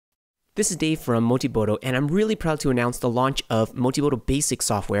This is Dave from Motibodo, and I'm really proud to announce the launch of Motibodo Basic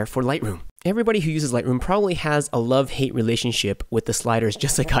software for Lightroom. Everybody who uses Lightroom probably has a love-hate relationship with the sliders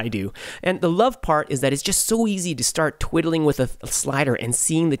just like I do. And the love part is that it's just so easy to start twiddling with a slider and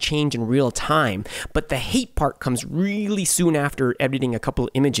seeing the change in real time. But the hate part comes really soon after editing a couple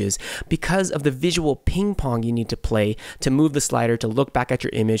of images because of the visual ping pong you need to play to move the slider, to look back at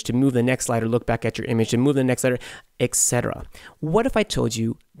your image, to move the next slider, look back at your image, to move the next slider, etc. What if I told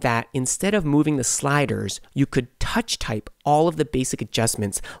you that instead of moving the sliders, you could touch type all of the basic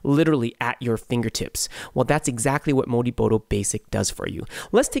adjustments literally at your fingertips? Well, that's exactly what Motibodo Basic does for you.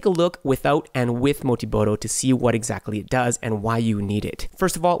 Let's take a look without and with Motibodo to see what exactly it does and why you need it.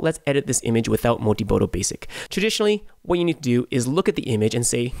 First of all, let's edit this image without Motibodo Basic. Traditionally, what you need to do is look at the image and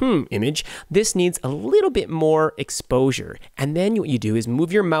say, image, this needs a little bit more exposure. And then what you do is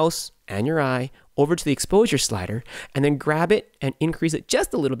move your mouse and your eye over to the exposure slider and then grab it and increase it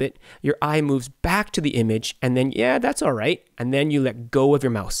just a little bit. Your eye moves back to the image and then, yeah, that's all right. And then you let go of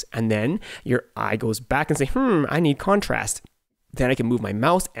your mouse and then your eye goes back and say, I need contrast. Then I can move my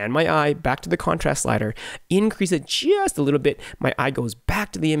mouse and my eye back to the contrast slider, increase it just a little bit. My eye goes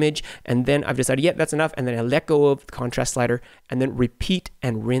back to the image and then I've decided, yeah, that's enough. And then I let go of the contrast slider and then repeat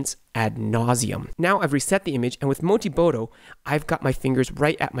and rinse ad nauseum. Now I've reset the image, and with Motibodo, I've got my fingers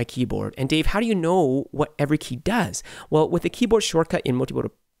right at my keyboard. And Dave, how do you know what every key does? Well, with the keyboard shortcut in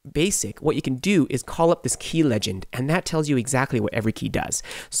Motibodo Basic, what you can do is call up this key legend, and that tells you exactly what every key does.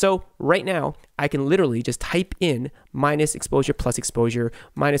 So right now, I can literally just type in minus exposure plus exposure,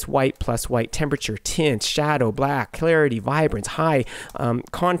 minus white plus white, temperature, tint, shadow, black, clarity, vibrance, high,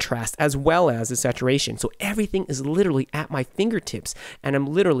 contrast, as well as the saturation. So everything is literally at my fingertips, and I'm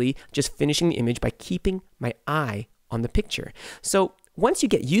literally just finishing the image by keeping my eye on the picture. So once you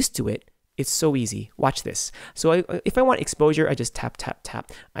get used to it, it's so easy. Watch this. So if I want exposure, I just tap, tap,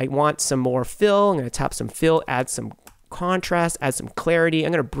 tap. I want some more fill. I'm going to tap some fill, add some contrast, add some clarity.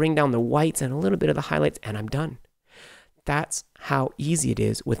 I'm going to bring down the whites and a little bit of the highlights, and I'm done. That's how easy it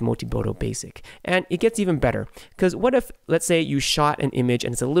is with Motibodo Basic. And it gets even better, because what if, let's say you shot an image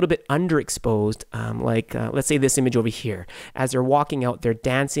and it's a little bit underexposed, let's say this image over here. As they're walking out, they're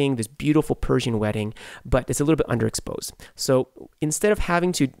dancing, this beautiful Persian wedding, but it's a little bit underexposed. So instead of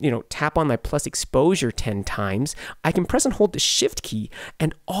having to, tap on my plus exposure 10 times, I can press and hold the shift key,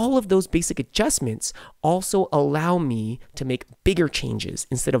 and all of those basic adjustments also allow me to make bigger changes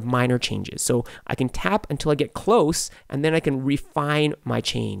instead of minor changes. So I can tap until I get close, and then I can refine my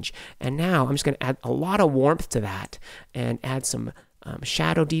change. And now I'm just going to add a lot of warmth to that and add some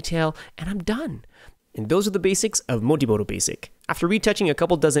shadow detail, and I'm done. And those are the basics of Motibodo Basic. After retouching a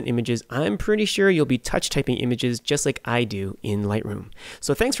couple dozen images, I'm pretty sure you'll be touch typing images just like I do in Lightroom.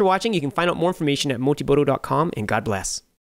 So thanks for watching. You can find out more information at motibodo.com, and God bless.